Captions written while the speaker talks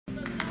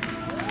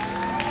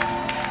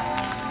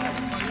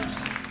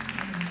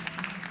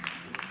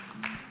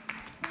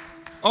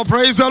Oh,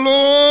 praise the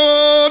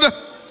Lord.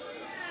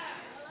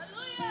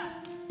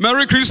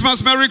 Merry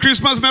Christmas, Merry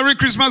Christmas, Merry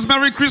Christmas,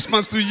 Merry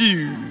Christmas to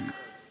you.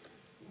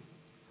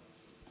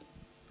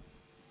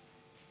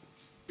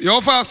 We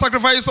offer a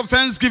sacrifice of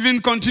thanksgiving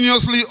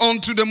continuously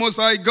unto the Most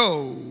High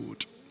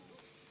God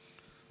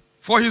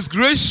for His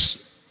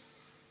grace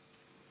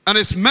and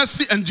His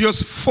mercy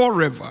endures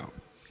forever.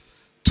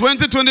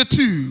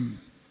 2022,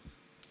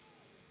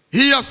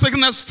 He has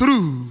taken us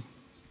through,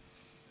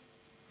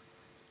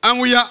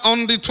 and we are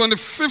on the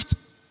 25th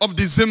of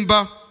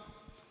December,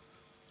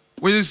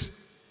 which is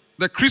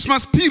the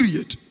Christmas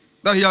period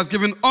that He has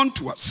given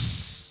unto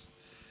us.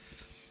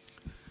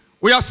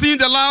 We are seeing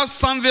the last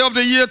Sunday of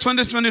the year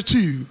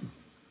 2022.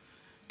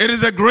 It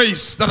is a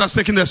grace that has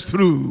taken us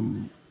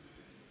through.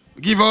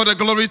 We give all the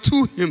glory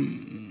to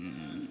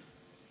Him.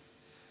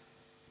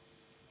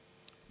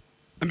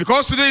 And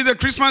because today is a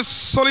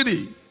Christmas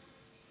holiday,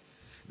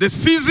 the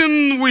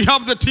season we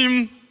have the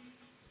theme,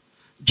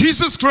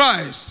 Jesus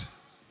Christ,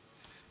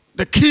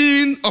 the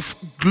King of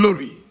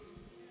Glory.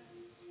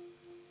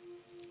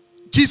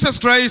 Jesus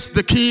Christ,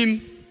 the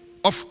King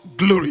of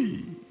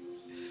Glory.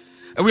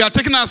 And we are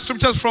taking our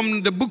scriptures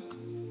from the book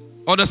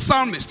or the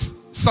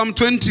Psalmist, Psalm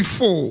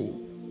 24.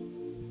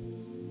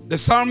 The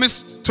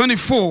Psalmist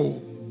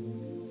 24.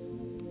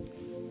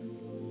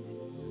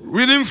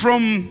 Reading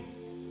from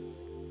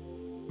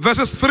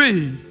verses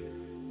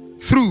 3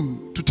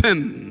 through to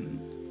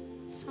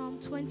 10. Psalm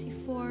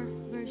 24,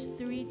 verse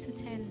 3 to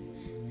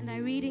 10. And I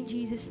read in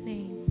Jesus'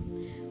 name.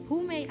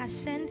 Who may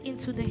ascend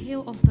into the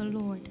hill of the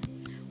Lord?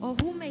 Or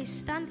who may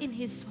stand in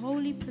His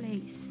holy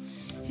place?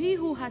 He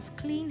who has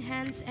clean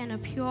hands and a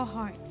pure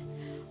heart,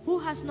 who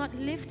has not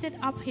lifted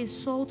up his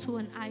soul to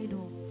an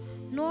idol,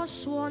 nor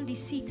sworn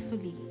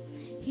deceitfully.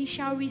 He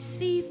shall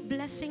receive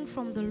blessing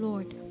from the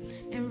Lord,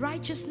 and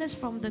righteousness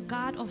from the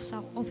God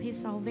of his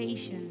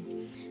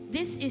salvation.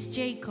 This is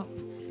Jacob,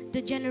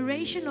 the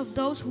generation of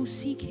those who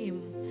seek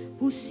Him,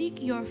 who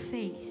seek your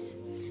face.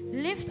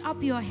 Lift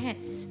up your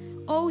heads,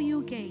 O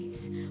you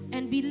gates,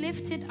 and be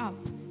lifted up,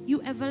 you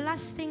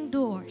everlasting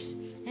doors,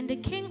 and the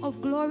King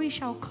of glory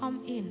shall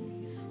come in.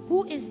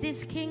 Who is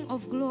this King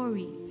of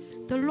glory?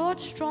 The Lord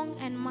strong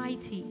and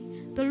mighty,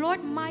 the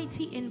Lord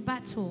mighty in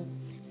battle.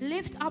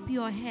 Lift up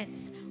your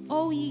heads,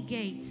 O ye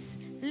gates,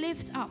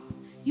 lift up,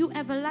 you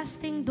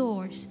everlasting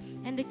doors,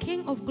 and the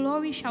King of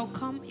glory shall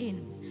come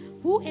in.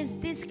 Who is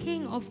this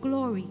King of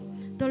glory?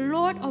 The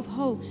Lord of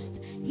hosts.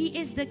 He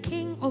is the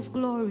King of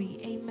glory.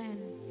 Amen.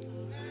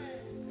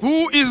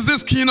 Who is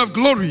this King of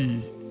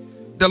glory?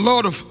 The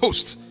Lord of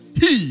hosts.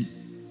 He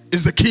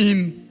is the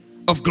King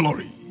of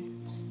glory.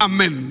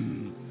 Amen.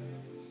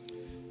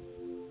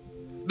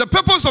 The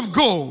purpose of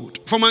God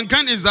for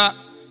mankind is that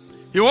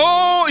He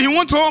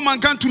wants all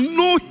mankind to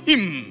know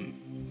Him,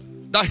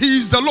 that He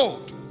is the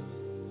Lord,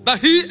 that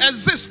He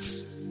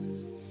exists,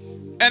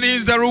 and He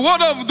is the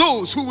rewarder of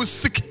those who will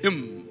seek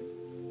Him.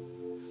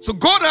 So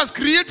God has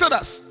created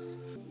us.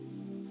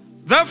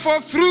 Therefore,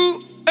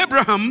 through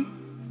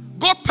Abraham,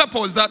 God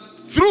purposed that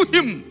through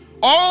him,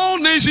 all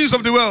nations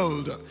of the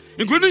world,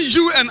 including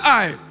you and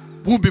I,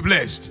 will be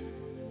blessed.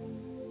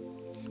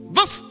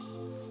 This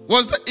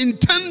was the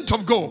intent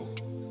of God.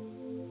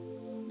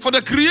 For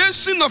the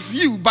creation of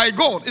you by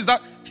God is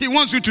that He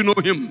wants you to know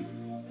Him.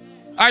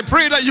 I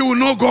pray that you will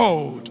know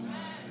God.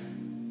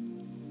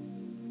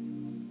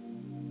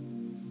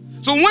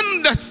 So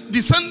when the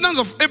descendants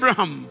of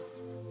Abraham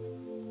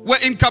were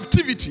in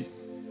captivity,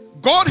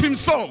 God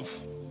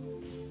Himself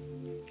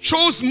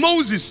chose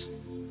Moses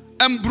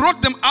and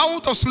brought them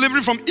out of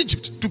slavery from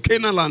Egypt to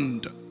Canaan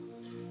land.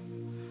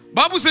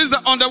 Bible says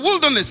that on the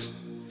wilderness,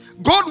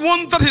 God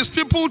wanted His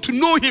people to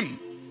know Him.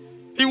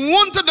 He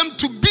wanted them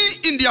to be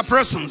in their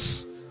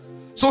presence.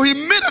 So He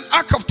made an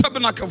ark of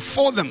tabernacle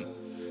for them,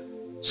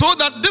 so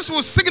that this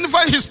will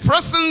signify His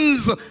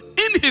presence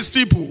in His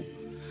people.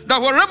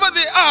 That wherever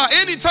they are,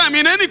 anytime,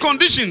 in any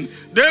condition,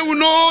 they will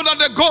know that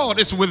the God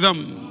is with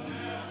them.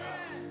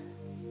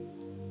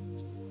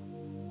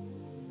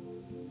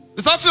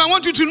 This afternoon, I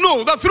want you to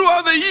know that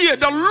throughout the year,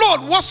 the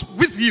Lord was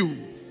with you.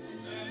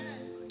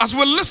 As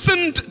we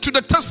listened to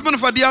the testimony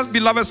of our dear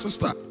beloved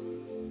sister,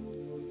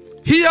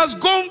 He has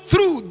gone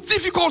through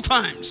difficult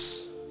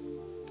times.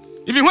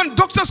 Even when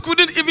doctors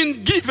couldn't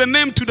even give a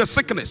name to the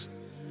sickness,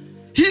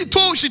 she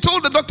told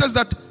the doctors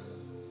that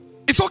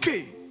it's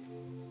okay.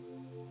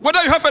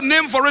 Whether you have a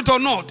name for it or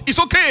not, it's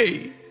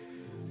okay.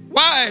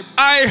 Why?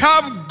 I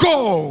have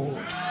God.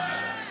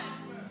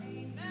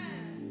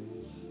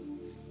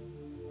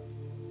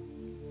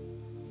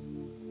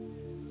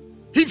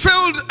 He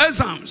failed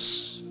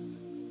exams,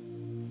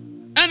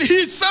 and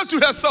he said to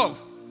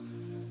herself,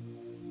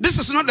 this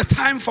is not the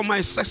time for my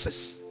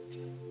success,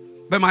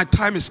 but my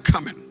time is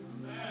coming.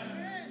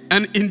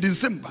 And in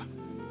December,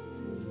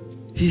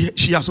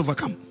 she has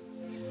overcome.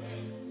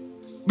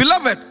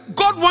 Beloved,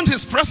 God wants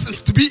His presence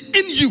to be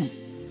in you.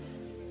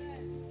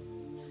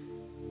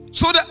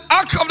 So the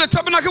ark of the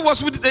tabernacle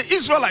was with the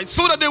Israelites,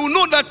 so that they will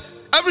know that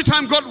every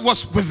time God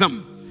was with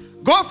them.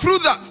 God through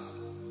that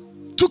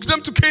took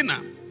them to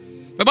Canaan.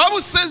 The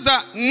Bible says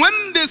that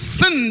when they they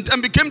sinned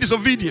and became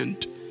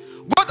disobedient,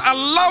 God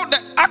allowed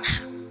the ark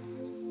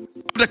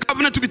of the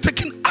covenant to be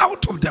taken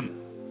out of them.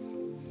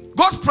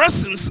 God's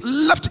presence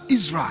left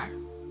Israel.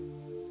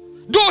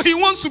 Though he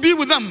wants to be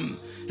with them,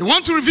 he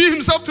wants to reveal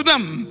himself to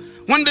them.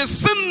 When they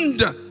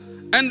sinned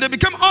and they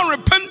became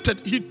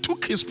unrepentant, he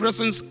took his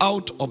presence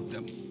out of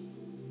them.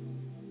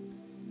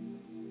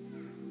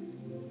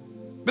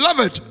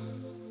 Beloved,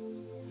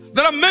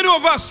 there are many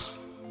of us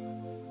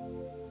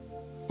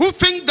who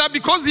think that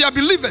because they are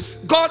believers,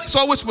 God is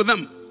always with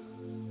them.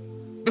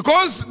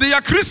 Because they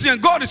are Christian,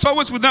 God is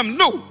always with them.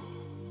 No.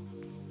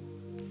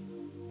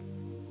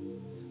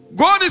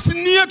 God is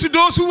near to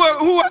those who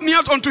are near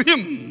unto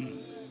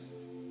him.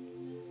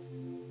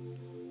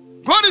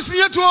 God is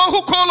near to all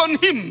who call on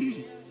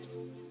him.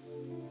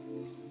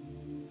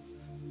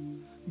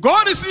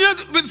 God is near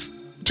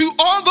to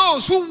all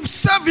those who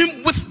serve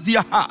him with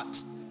their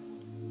heart.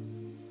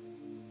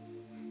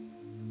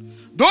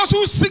 Those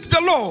who seek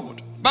the Lord,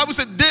 the Bible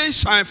said, they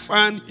shall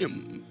find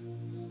him.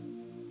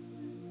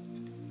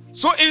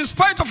 So in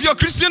spite of your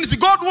Christianity,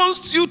 God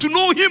wants you to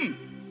know him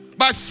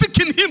by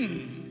seeking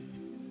him.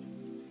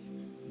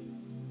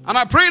 And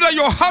I pray that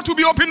your heart will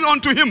be open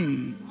unto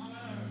him,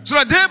 so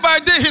that day by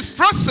day his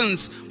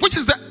presence, which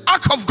is the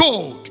ark of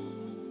God,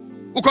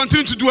 will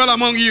continue to dwell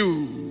among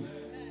you.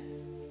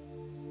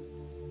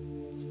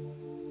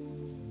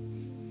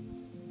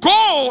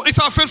 God is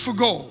our faithful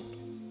God.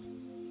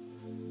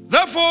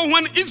 Therefore,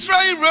 when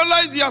Israel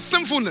realized their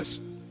sinfulness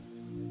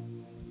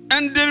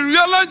and they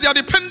realized their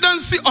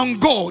dependency on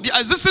God, their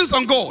existence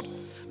on God,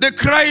 they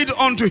cried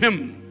unto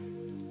him.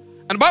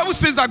 And the Bible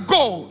says that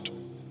God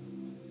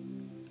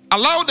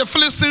allowed the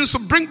Philistines to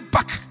bring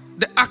back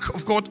the ark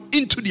of God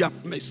into their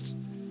midst.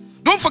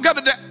 Don't forget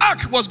that the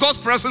ark was God's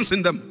presence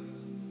in them.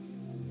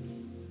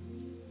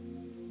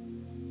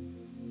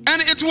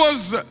 And it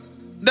was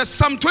the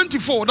Psalm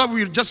 24 that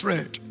we just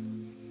read.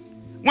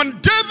 When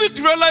David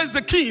realized,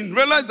 the king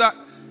realized that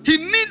he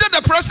needed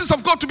the presence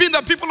of God to be in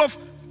the people of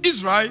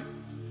Israel,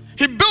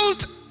 he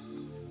built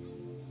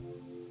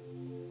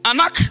an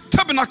ark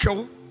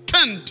tabernacle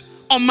tent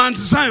on Mount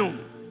Zion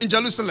in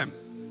Jerusalem.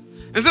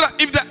 And said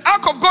that if the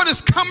ark of God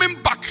is coming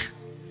back,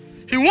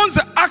 he wants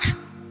the ark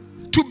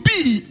to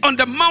be on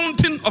the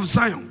mountain of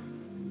Zion.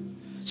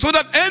 So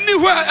that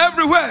anywhere,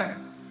 everywhere,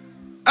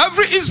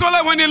 every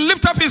Israelite, when he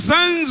lift up his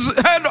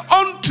head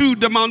onto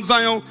the Mount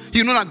Zion,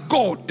 you know that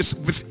God is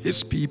with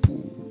his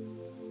people.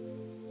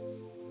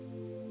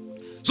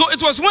 So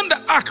it was when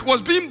the ark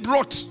was being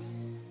brought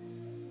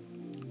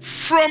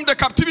from the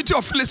captivity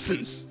of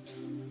Philistines,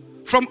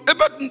 from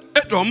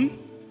Edom,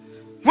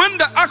 when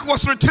the ark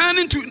was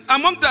returning to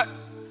among the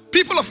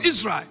people of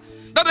Israel,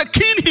 that the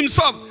king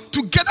himself,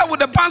 together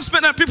with the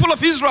bandsmen and people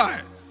of Israel,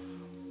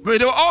 where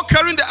they were all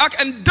carrying the ark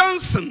and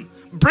dancing,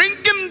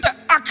 bringing the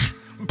ark,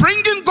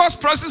 bringing God's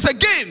presence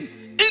again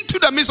into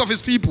the midst of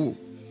his people.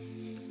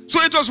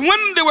 So it was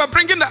when they were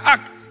bringing the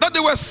ark that they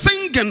were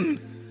singing,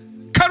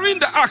 carrying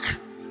the ark,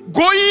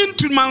 going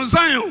to Mount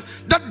Zion,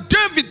 that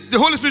David, the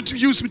Holy Spirit,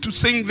 used me to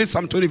sing this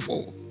Psalm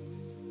 24.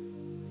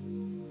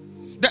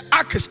 The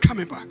ark is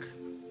coming back.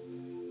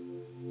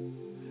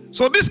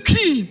 So this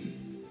king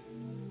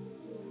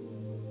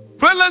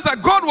realized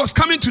that God was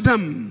coming to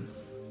them.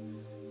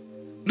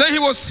 Then he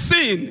was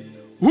saying,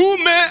 who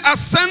may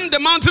ascend the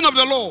mountain of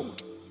the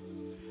Lord?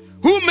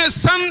 Who may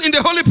stand in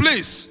the holy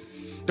place?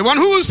 The one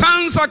whose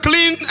hands are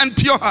clean and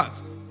pure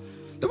heart.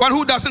 The one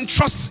who doesn't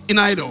trust in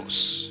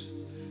idols.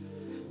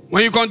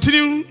 When you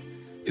continue,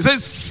 it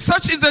says,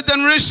 such is the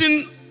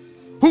generation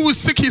who will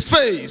seek his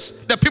face.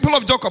 The people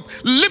of Jacob,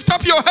 lift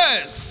up your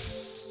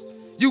heads,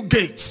 you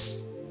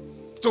gates.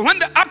 So when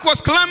the ark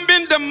was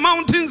climbing the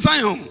mountain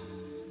Zion,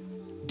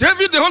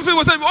 David, the Holy Spirit,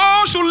 was saying,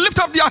 all should lift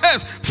up their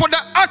heads, for the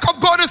ark of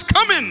God is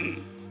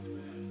coming.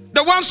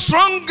 The one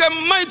strong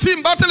and mighty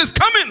in battle is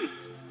coming.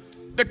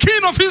 The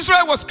king of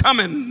Israel was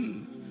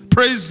coming.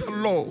 Praise the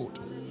Lord.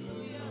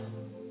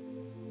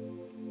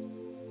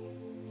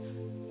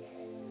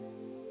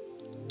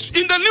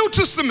 In the New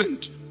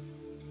Testament,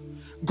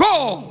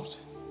 God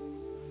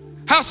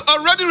has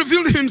already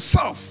revealed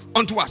himself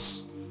unto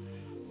us.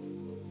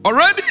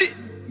 Already,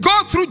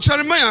 God through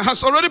Jeremiah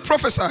has already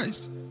prophesied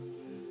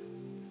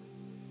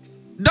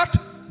that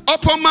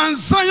upon Mount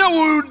Zion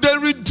will the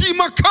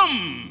Redeemer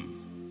come.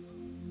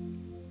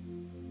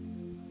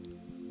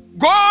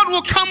 God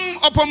will come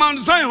upon Mount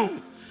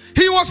Zion.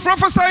 He was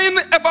prophesying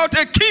about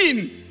a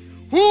king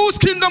whose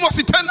kingdom was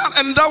eternal,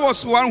 and that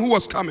was one who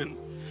was coming.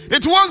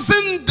 It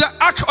wasn't the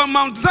ark on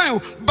Mount Zion,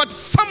 but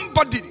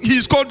somebody, he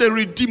is called the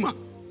Redeemer.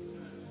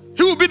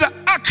 He will be the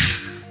ark,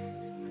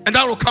 and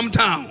that will come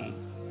down.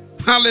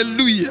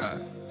 Hallelujah.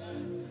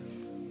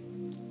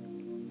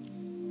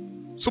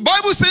 So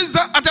Bible says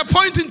that at a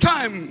point in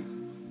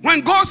time,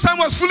 when God's time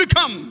was fully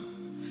come,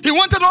 he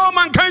wanted all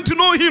mankind to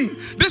know him.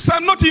 This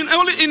time not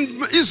only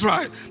in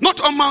Israel,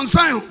 not on Mount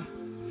Zion,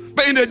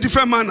 but in a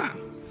different manner.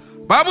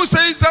 Bible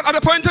says that at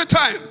a point in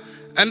time,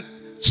 and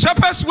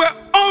shepherds were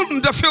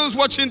on the fields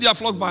watching their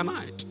flock by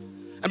night.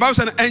 And Bible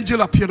said an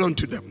angel appeared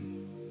unto them.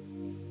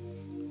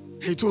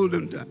 He told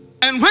them that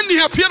And when he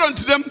appeared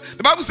unto them,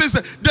 the Bible says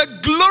that the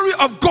glory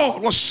of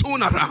God was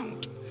shown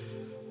around.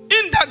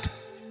 In that,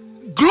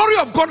 glory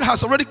of God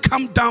has already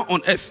come down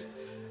on earth,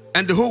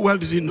 and the whole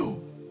world didn't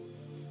know.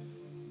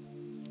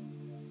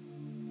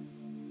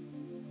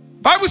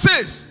 Bible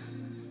says,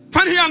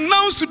 when he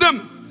announced to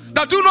them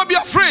that do not be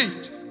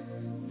afraid,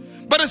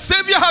 but a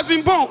Savior has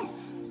been born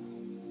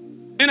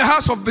in the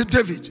house of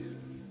David.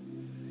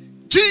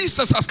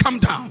 Jesus has come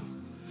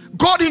down.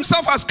 God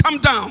himself has come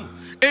down.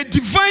 A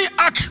divine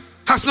ark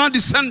has now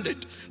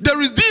descended. The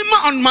Redeemer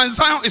on Mount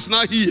Zion is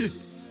now here.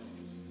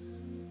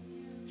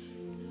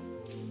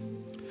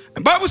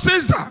 And Bible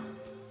says that,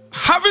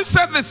 having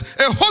said this,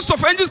 a host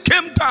of angels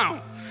came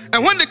down.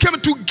 And when they came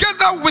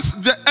together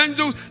with the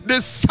angels, they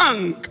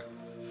sang,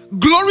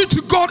 glory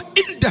to God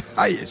in the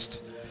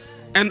highest,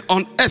 and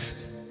on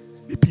earth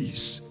be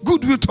peace,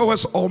 goodwill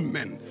towards all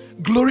men.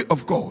 Glory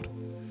of God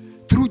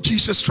through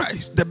Jesus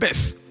Christ, the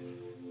birth,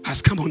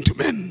 has come unto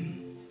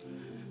men.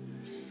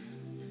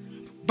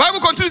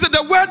 Bible continues that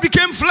the word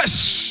became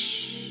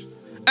flesh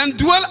and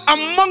dwelt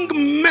among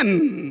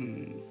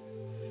men,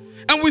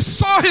 and we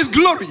saw his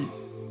glory.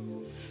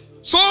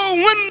 So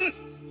when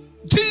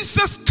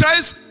Jesus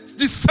Christ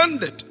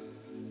descended,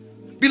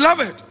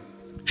 beloved,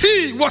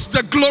 he was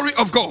the glory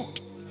of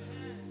God.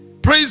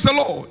 Praise the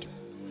Lord.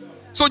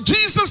 So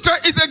Jesus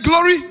Christ is the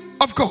glory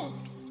of God.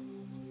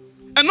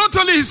 And not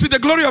only is he the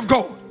glory of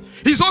God,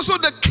 he's also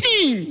the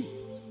King.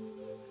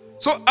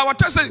 So our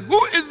text says, who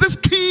is this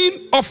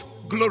King of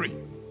glory?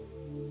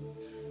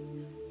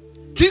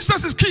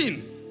 Jesus is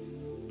King.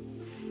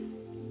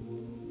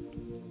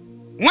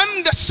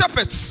 When the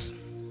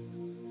shepherds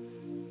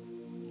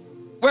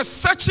were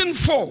searching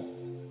for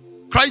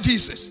Christ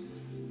Jesus,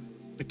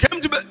 they came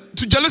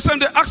to Jerusalem,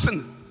 they asked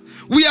him,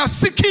 we are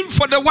seeking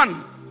for the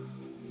one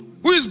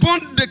who is born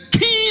the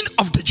King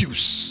of the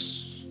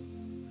Jews.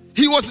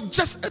 He was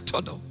just a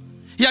toddler.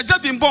 He had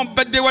just been born,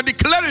 but they were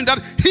declaring that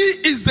he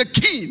is the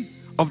King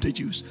of the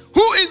Jews.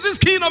 Who is this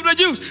King of the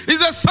Jews? He's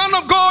the Son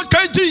of God,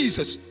 Christ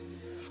Jesus,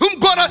 whom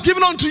God has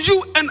given unto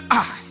you and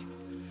I,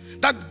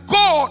 that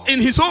God in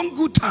his own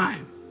good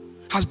time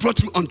has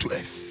brought him unto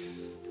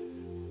earth.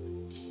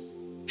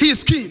 He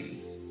is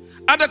King.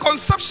 At the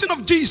conception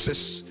of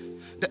Jesus,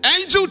 the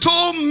angel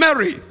told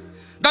Mary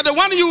that the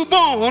one you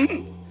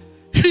born,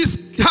 he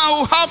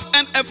shall have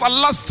an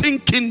everlasting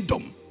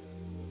kingdom.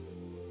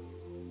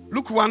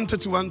 Luke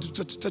 1:31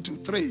 to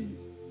 33.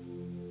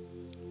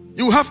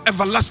 You have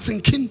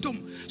everlasting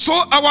kingdom. So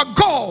our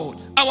God,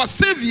 our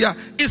Savior,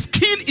 is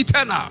King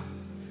eternal.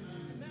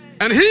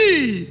 And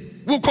he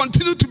will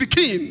continue to be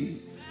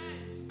King.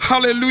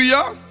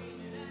 Hallelujah.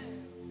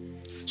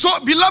 So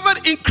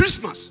beloved, in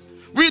Christmas,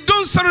 we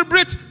don't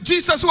celebrate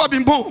Jesus who has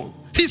been born.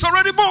 He's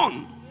already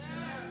born.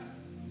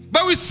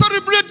 But we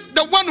celebrate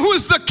the one who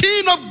is the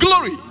King of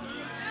glory,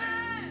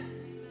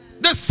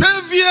 the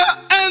Savior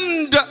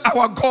and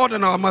our God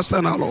and our Master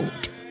and our Lord.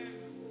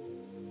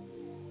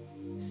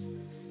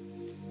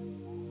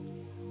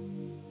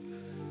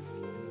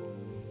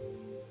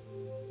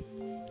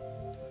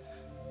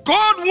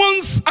 God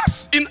wants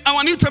us in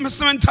our New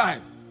Testament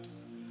time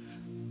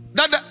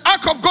that the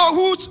ark of God,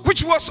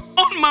 which was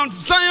on Mount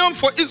Zion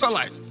for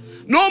Israelites,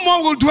 no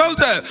more will dwell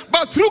there.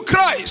 But through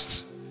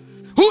Christ,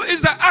 who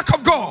is the ark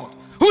of God,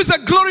 who is the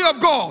glory of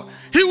God,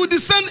 he will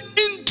descend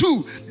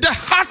into the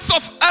hearts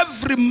of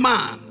every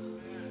man.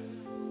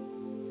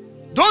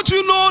 Don't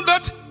you know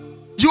that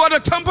you are the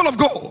temple of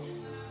God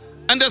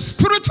and the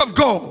Spirit of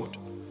God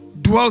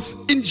dwells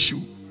in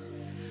you?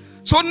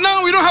 So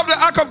now we don't have the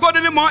ark of God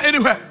anymore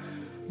anywhere,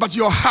 but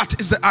your heart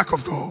is the ark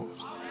of God.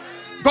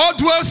 God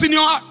dwells in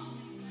your heart.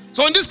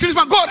 So in this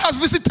Christmas, God has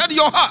visited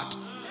your heart.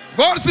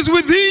 God is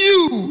within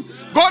you.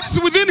 God is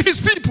within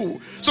his people.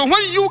 So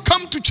when you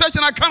come to church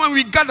and I come and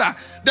we gather,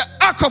 the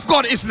ark of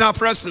God is in our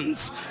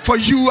presence. For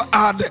you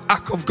are the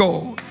ark of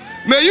God.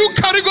 May you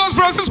carry God's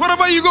presence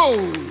wherever you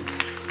go.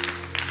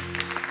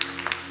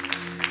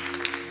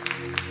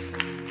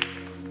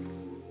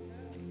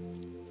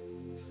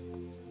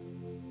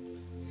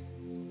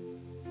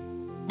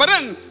 But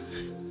then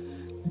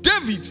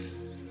David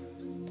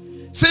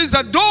says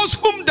that those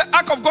whom the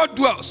ark of God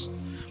dwells,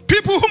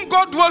 people whom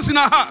God dwells in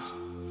our hearts,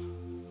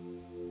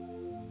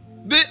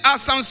 they are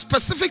some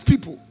specific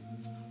people.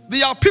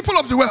 They are people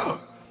of the world,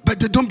 but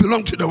they don't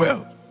belong to the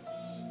world.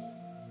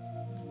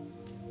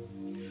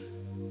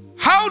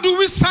 How do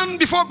we stand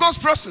before God's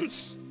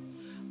presence?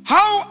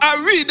 How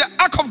are we, the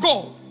ark of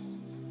God,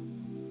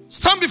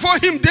 stand before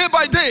him day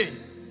by day?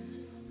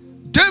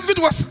 David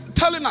was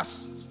telling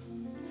us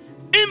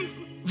in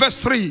verse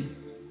 3,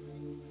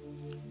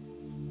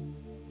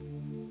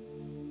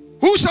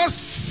 who shall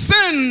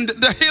ascend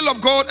the hill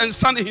of God and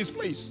stand in his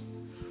place?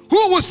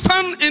 Who will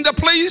stand in the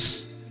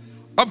place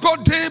of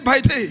God day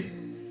by day?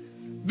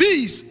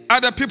 These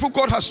are the people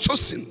God has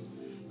chosen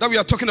that we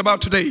are talking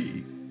about today.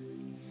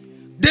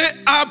 They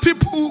are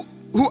people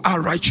who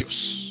are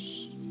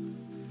righteous.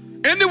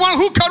 Anyone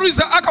who carries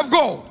the ark of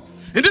God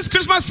in this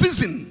Christmas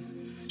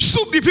season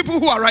should be people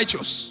who are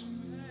righteous.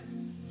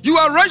 You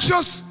are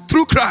righteous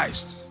through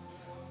Christ.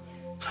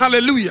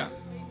 Hallelujah.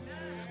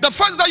 The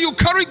fact that you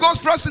carry God's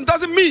presence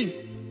doesn't mean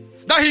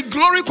that His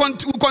glory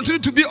will continue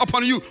to be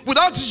upon you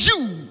without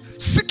you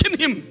seeking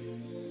Him,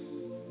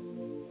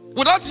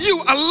 without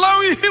you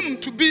allowing Him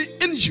to be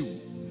in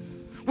you,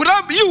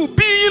 without you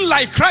being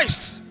like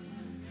Christ,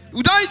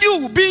 without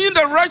you being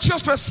the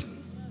righteous person.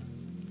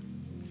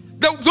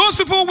 Those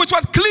people with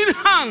what? Clean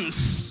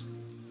hands.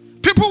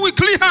 People with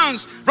clean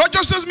hands.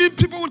 Righteousness means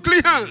people with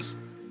clean hands.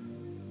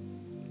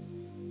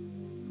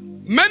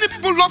 Many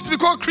people love to be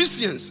called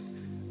Christians,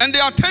 and they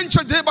attend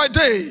church day by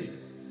day,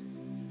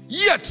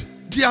 yet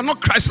they are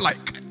not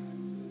Christ-like.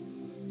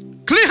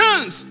 Clean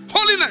hands,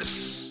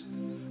 holiness,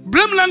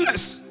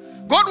 blamelessness.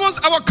 God wants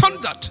our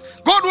conduct.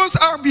 God wants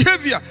our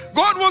behavior.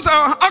 God wants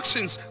our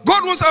actions.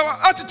 God wants our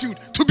attitude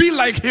to be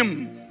like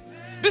Him.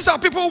 These are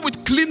people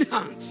with clean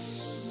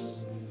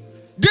hands.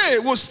 They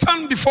will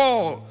stand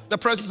before the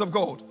presence of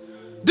God.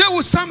 They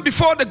will stand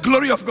before the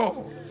glory of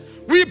God.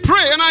 We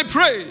pray, and I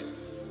pray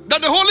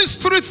that the Holy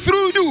Spirit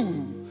through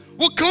you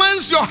will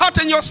cleanse your heart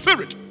and your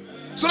spirit,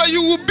 so that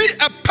you will be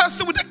a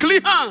person with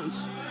clean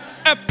hands,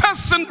 a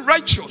person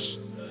righteous,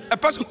 a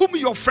person whom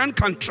your friend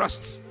can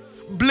trust,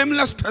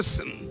 blameless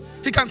person.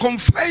 He can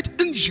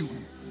confide in you.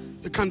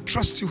 He can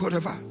trust you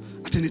whatever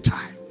at any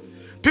time.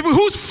 People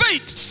whose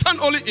faith stand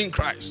only in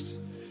Christ.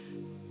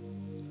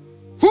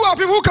 Who are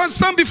people who can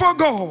stand before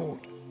God?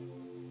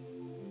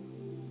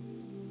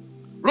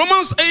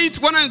 Romans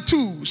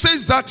 8:1-2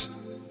 says that,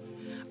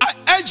 I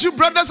urge you,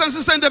 brothers and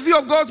sisters, in the view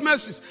of God's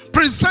mercies,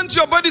 present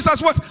your bodies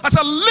as what? As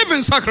a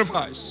living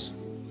sacrifice,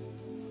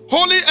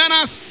 holy and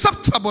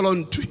acceptable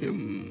unto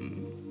Him.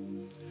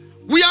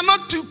 We are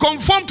not to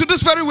conform to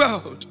this very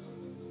world,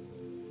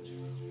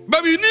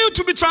 but we need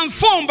to be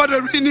transformed by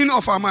the renewing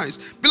of our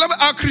minds. Beloved,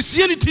 our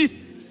Christianity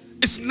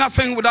is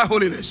nothing without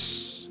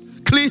holiness,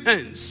 clean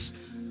hands.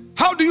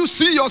 How do you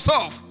see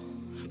yourself?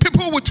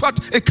 People with what?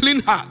 A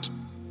clean heart.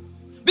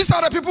 These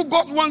are the people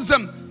God wants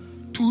them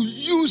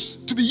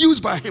to be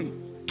used by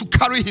Him to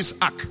carry His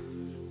ark.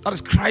 That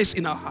is Christ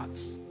in our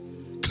hearts.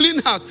 Clean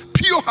hearts,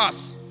 pure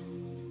hearts.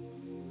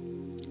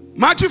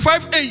 Matthew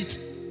 5:8.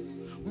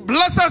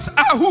 Blessed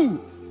are who?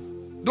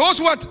 Those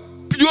who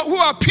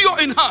are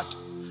pure in heart,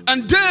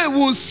 and they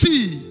will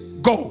see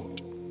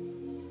God.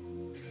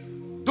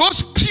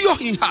 Those pure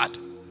in heart,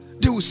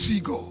 they will see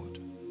God.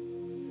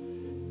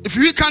 If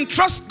we can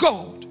trust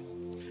God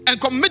and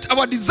commit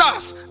our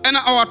desires and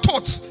our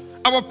thoughts,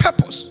 our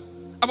purpose,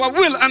 our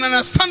will and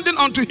understanding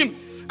unto Him,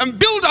 and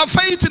build our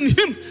faith in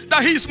Him,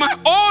 that He is my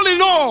all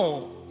in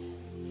all,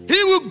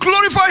 He will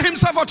glorify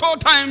Himself at all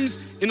times,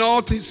 in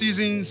all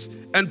seasons,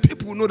 and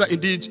people will know that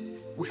indeed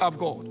we have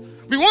God.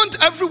 We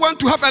want everyone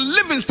to have a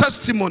living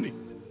testimony,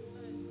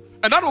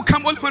 and that will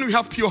come only when we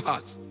have pure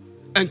hearts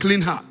and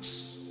clean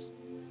hearts.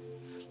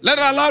 Let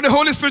us allow the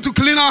Holy Spirit to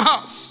clean our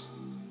hearts.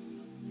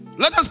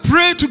 Let us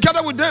pray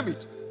together with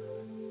David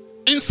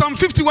in Psalm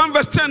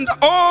 51:10.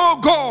 Oh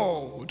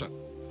God,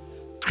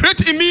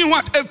 create in me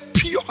what? A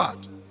pure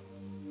heart,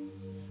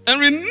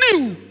 and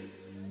renew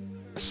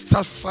a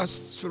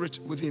steadfast spirit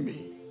within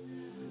me.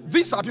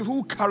 These are people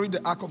who carry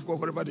the ark of God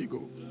wherever they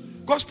go.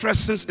 God's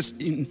presence is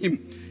in Him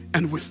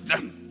and with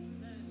them.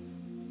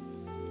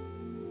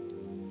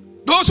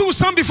 Those who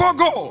stand before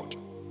God,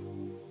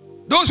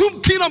 those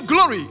whom King of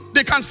Glory,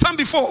 they can stand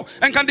before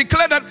and can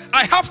declare that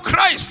I have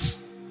Christ,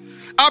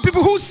 are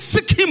people who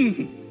seek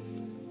Him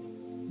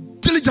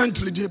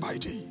diligently day by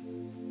day.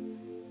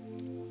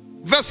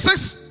 Verse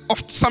 6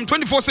 of Psalm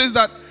 24 says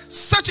that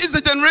such is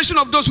the generation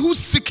of those who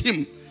seek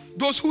Him,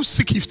 those who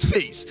seek His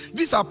face.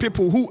 These are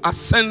people who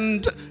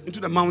ascend into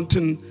the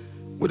mountain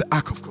with the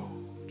ark of God.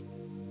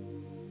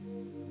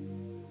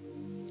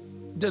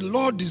 The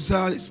Lord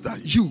desires that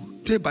you,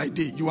 day by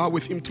day, you are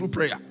with Him through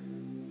prayer.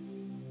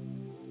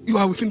 You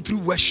are with Him through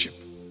worship.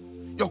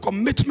 Your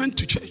commitment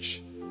to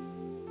church.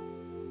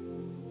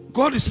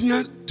 God is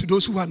near to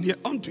those who are near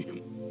unto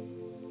Him.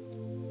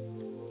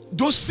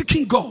 Those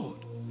seeking God,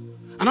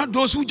 and not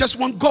those who just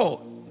want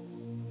God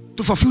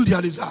to fulfill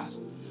their desires,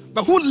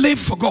 but who live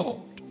for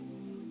God,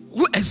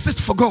 who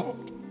exist for God,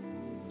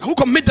 and who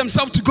commit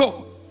themselves to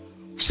God.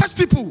 Such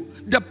people,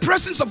 the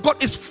presence of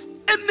God is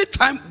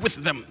anytime with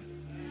them.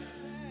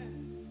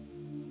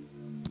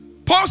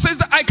 Paul says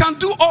that I can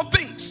do all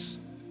things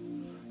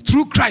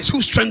through Christ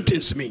who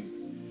strengthens me.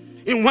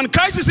 And when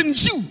Christ is in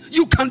you,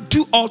 you can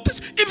do all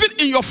things. Even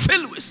in your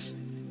failures,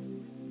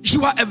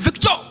 you are a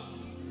victor.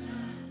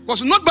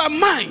 Because not by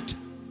might,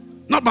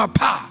 not by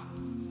power,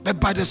 but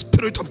by the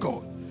Spirit of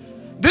God.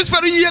 This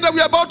very year that we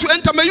are about to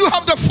enter, may you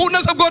have the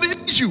fullness of God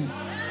in you.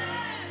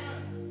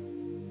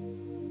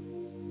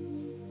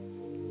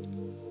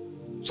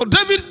 So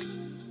David,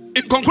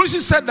 in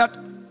conclusion, said that,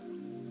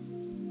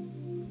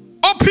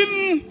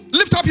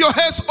 lift up your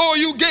heads, all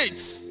you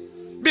gates.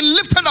 Be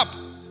lifted up,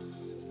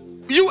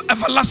 you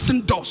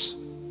everlasting doors.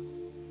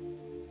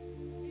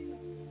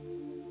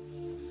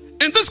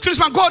 In this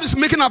Christmas, God is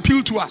making an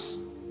appeal to us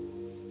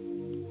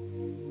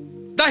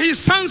that His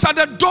sons at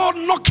the door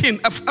knocking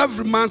of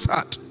every man's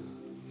heart.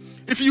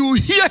 If you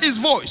hear His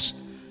voice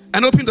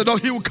and open the door,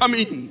 He will come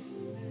in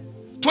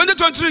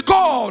 2023,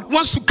 God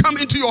wants to come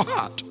into your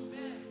heart.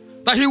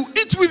 That He will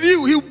eat with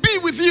you, He will be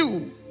with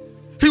you,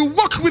 He will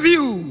walk with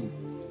you,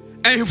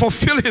 and He will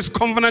fulfill His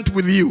covenant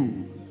with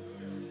you.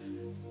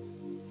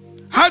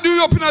 How do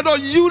you open the door?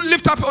 You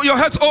lift up your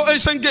heads, O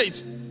ancient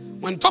gates.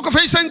 When talk of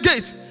ancient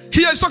gates,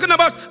 here is talking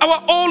about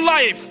our own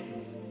life,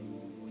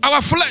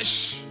 our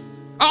flesh,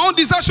 our own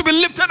desire should be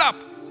lifted up,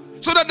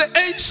 so that the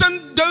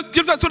ancient doors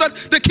give that, so that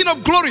the King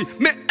of Glory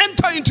may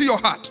enter into your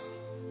heart.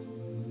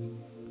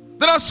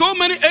 There are so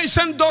many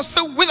ancient doors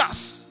still with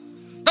us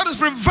that is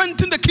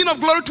preventing the King of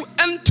Glory to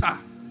enter.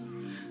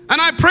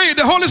 And I pray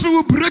the Holy Spirit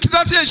will break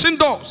that ancient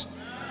doors.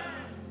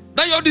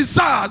 That your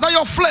desire, that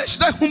your flesh,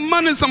 that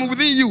humanism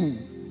within you,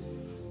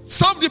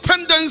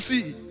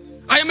 self-dependency.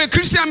 I am a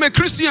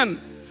Christian.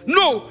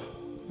 No,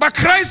 but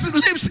Christ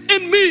lives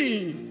in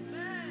me.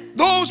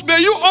 Those, may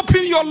you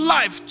open your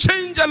life,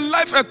 change a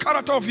life, a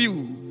character of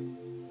you,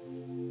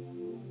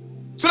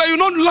 so that you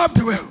don't love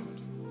the world,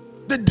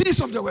 the deeds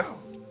of the world,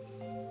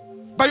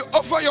 but you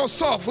offer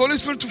yourself, Holy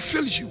Spirit, to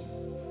fill you,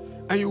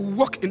 and you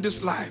walk in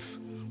this life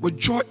with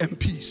joy and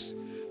peace,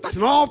 that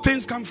in all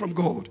things come from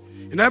God.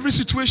 In every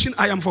situation,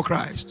 I am for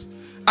Christ.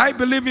 I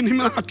believe in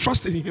Him and I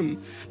trust in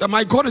Him, that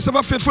my God is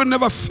ever faithful,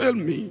 never fail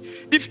me.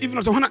 If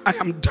even when I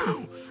am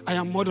down, I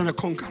am more than a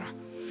conqueror.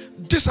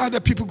 These are the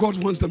people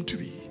God wants them to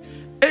be.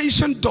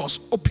 Ancient doors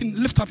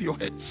open, lift up your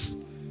heads.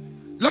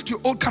 Let your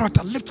old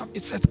character lift up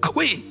its head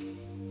away.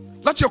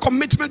 Let your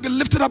commitment be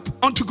lifted up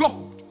unto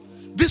God.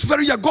 This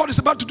very year, God is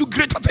about to do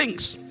greater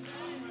things.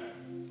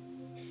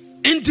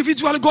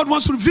 Individually, God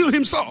wants to reveal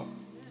Himself,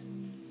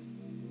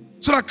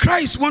 so that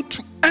Christ wants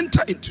to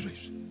enter into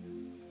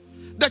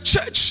it. The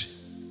church,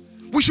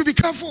 we should be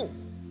careful,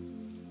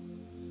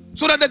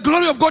 so that the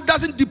glory of God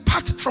doesn't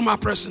depart from our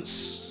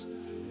presence.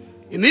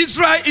 In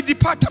Israel, it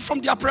departed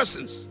from their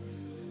presence.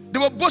 They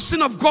were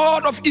boasting of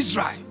God of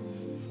Israel,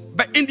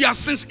 but in their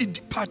sins it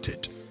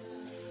departed.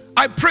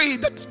 I pray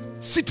that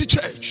City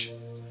Church,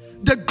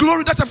 the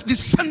glory that have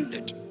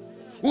descended,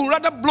 will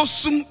rather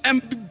blossom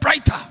and be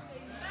brighter.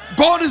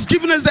 God is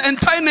giving us the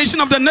entire nation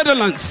of the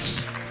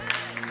Netherlands.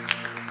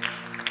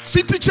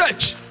 City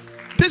Church,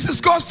 this is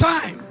God's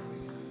time.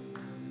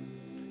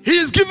 He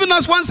is giving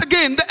us once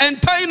again the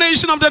entire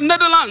nation of the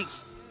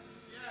Netherlands.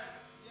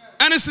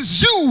 And it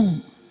is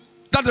you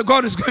that the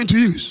God is going to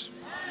use.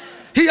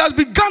 He has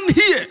begun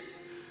here.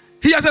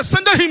 He has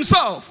ascended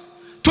Himself.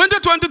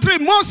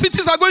 2023, more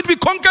cities are going to be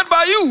conquered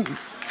by you.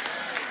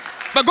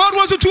 But God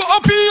wants you to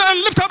open and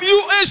lift up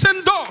you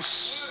ancient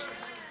doors.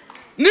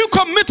 New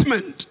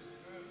commitment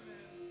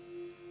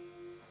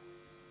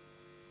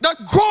that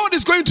God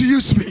is going to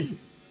use me.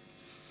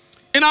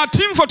 In our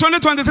team for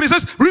 2023, it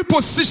says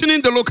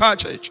repositioning the local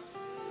church.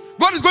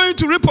 God is going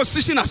to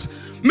reposition us.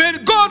 May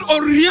God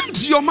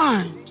orient your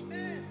mind.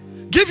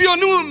 Give you a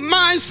new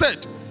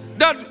mindset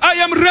that I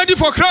am ready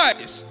for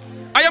Christ.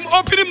 I am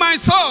opening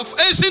myself,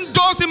 ancient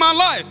doors in my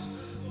life,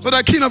 so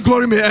that King of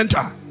Glory may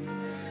enter.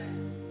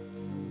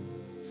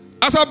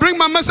 As I bring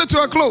my message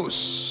to a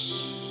close,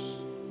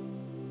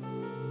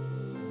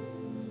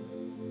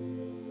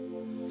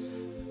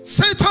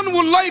 Satan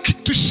would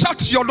like to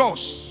shut your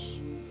doors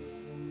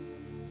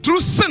through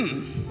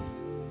sin.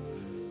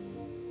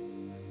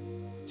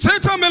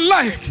 Satan may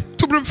like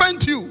to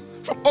prevent you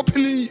from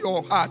opening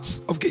your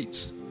hearts of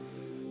gates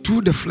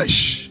to the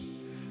flesh.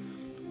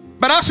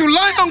 But as you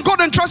rely on God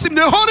and trust Him,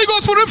 the Holy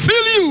Ghost will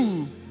refill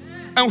you.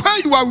 And where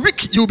you are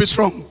weak, you will be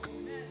strong.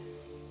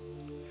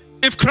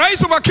 If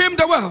Christ overcame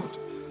the world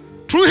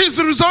through His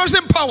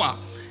resurrection power,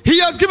 He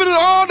has given us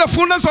all the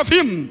fullness of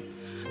Him,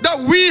 that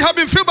we have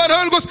been filled by the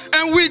Holy Ghost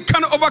and we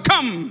can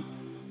overcome.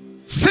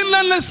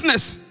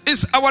 Sinlessness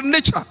is our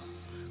nature.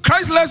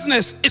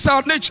 Christlessness is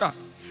our nature.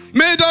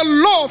 May the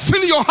Lord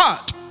fill your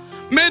heart.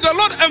 May the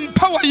Lord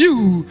empower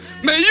you.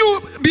 May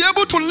you be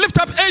able to lift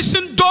up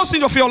ancient doors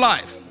of your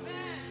life.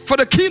 For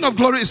the King of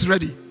Glory is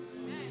ready.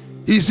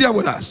 He is here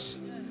with us.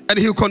 And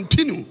He will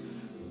continue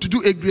to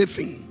do a great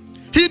thing.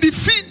 He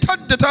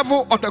defeated the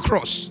devil on the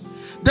cross.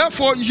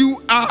 Therefore, you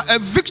are a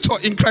victor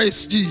in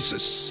Christ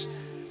Jesus.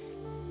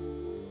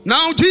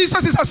 Now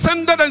Jesus is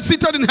ascended and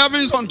seated in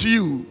heavens unto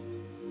you.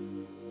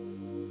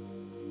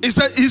 He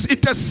said He's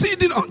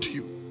interceding unto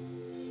you.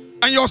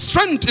 And your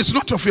strength is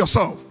not of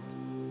yourself,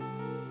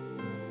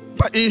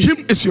 but in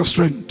Him is your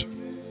strength.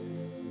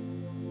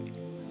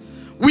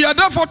 We are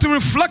therefore to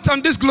reflect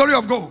on this glory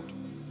of God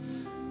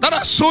that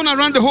has shone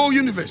around the whole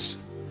universe,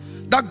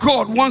 that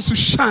God wants to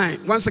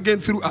shine once again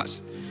through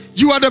us.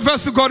 You are the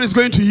vessel God is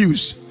going to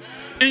use.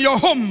 In your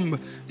home,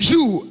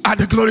 you are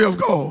the glory of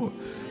God.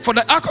 For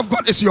the ark of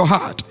God is your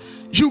heart.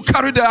 You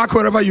carry the ark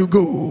wherever you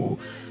go.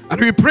 And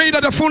we pray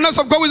that the fullness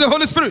of God with the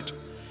Holy Spirit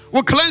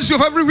will cleanse you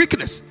of every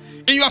weakness.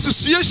 In your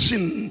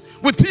association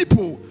with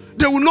people,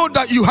 they will know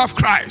that you have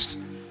Christ.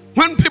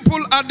 When people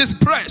are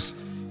depressed,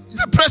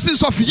 the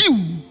presence of you,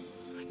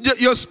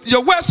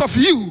 your words of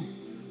you,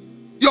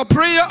 your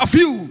prayer of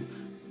you,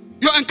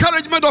 your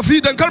encouragement of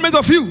you, the encouragement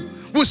of you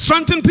will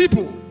strengthen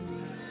people.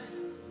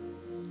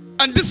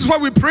 And this is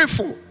what we pray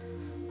for,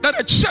 that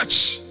the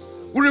church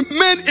will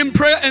remain in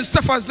prayer and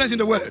steadfastness in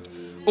the word.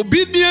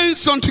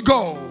 Obedience unto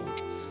God,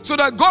 so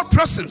that God's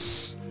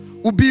presence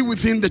will be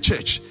within the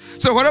church.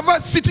 So wherever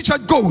City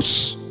Church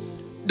goes,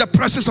 the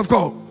presence of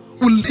God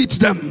will lead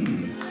them.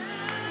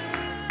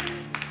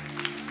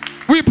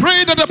 We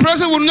pray that the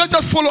presence will not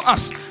just follow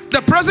us.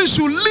 The presence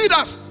should lead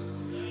us.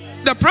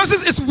 The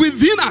presence is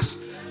within us.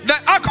 The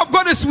ark of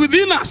God is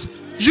within us.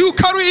 You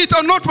carry it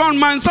not on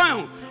Mount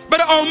Zion,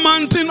 but on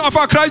mountain of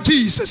our Christ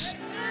Jesus.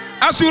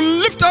 As you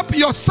lift up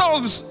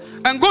yourselves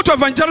and go to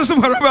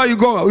evangelism wherever you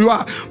go, you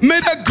are. May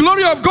the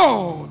glory of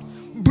God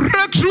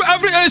break through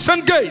every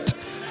ancient gate,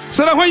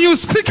 so that when you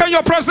speak in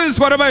your presence,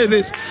 whatever it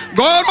is,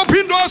 God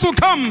open doors will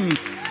come,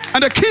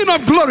 and the King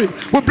of glory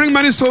will bring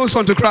many souls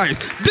unto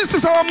Christ. This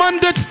is our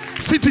mandate,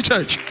 City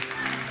Church.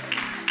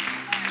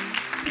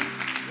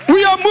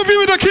 We are moving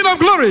with the King of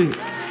glory.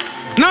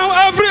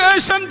 Now every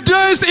ancient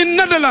days in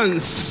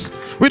Netherlands,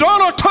 with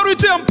all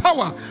authority and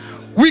power,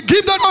 we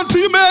give that unto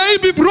you. May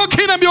it be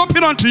broken and be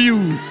open unto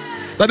you.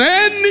 That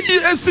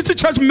any City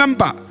Church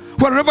member,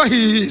 wherever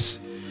he is,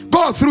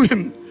 God through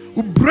him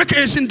will break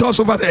ancient doors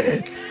over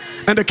there.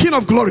 And the King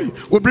of glory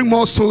will bring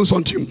more souls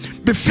unto you.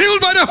 Be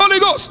filled by the Holy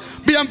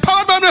Ghost. Be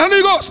empowered by the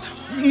Holy Ghost.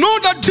 Know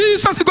that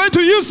Jesus is going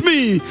to use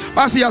me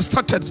as he has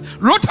started.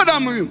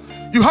 Rotterdam,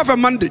 you have a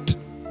mandate.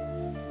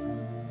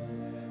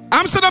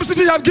 Amsterdam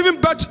City have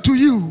given birth to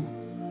you.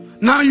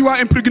 Now you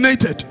are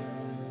impregnated.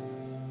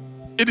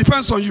 It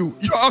depends on you.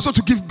 You are also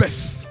to give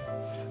birth.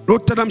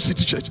 Rotterdam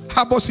City Church,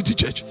 Harbour City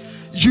Church.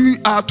 You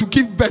are to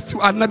give birth to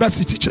another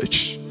City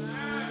Church.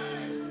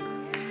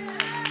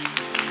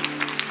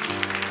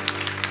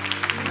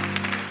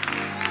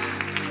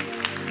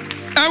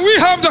 And we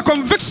have the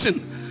conviction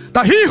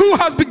that he who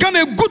has begun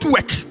a good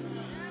work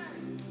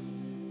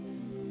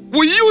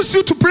will use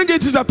you to bring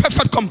it to the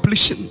perfect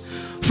completion.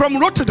 From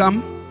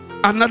Rotterdam,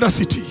 another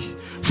city.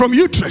 From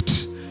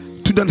Utrecht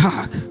to Den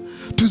Haag,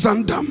 to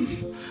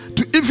Zandam,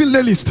 to even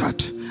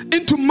Lelystad,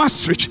 into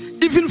Maastricht,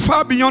 even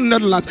far beyond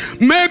Netherlands.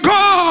 May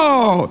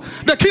God,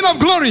 the King of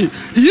glory,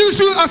 use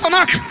you as an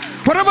ark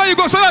wherever you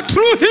go, so that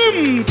through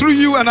him, through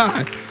you and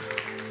I,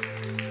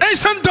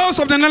 ancient doors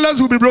of the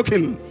Netherlands will be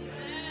broken.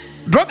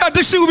 Drug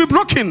addiction will be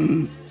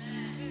broken.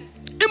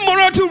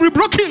 Immorality will be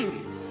broken.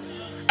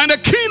 And the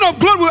King of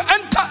glory will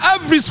enter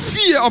every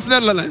sphere of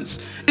Netherlands,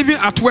 even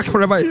at work,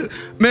 wherever he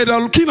is. May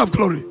the King of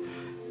glory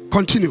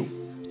continue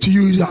to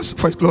use us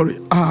for his glory.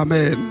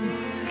 Amen.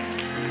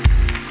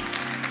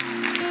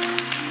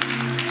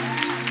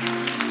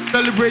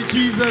 Celebrate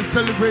Jesus,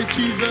 celebrate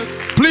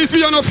Jesus. Please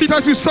be on your feet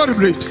as you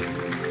celebrate.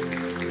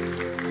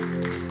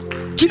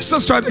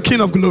 Jesus Christ, the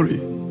King of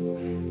glory.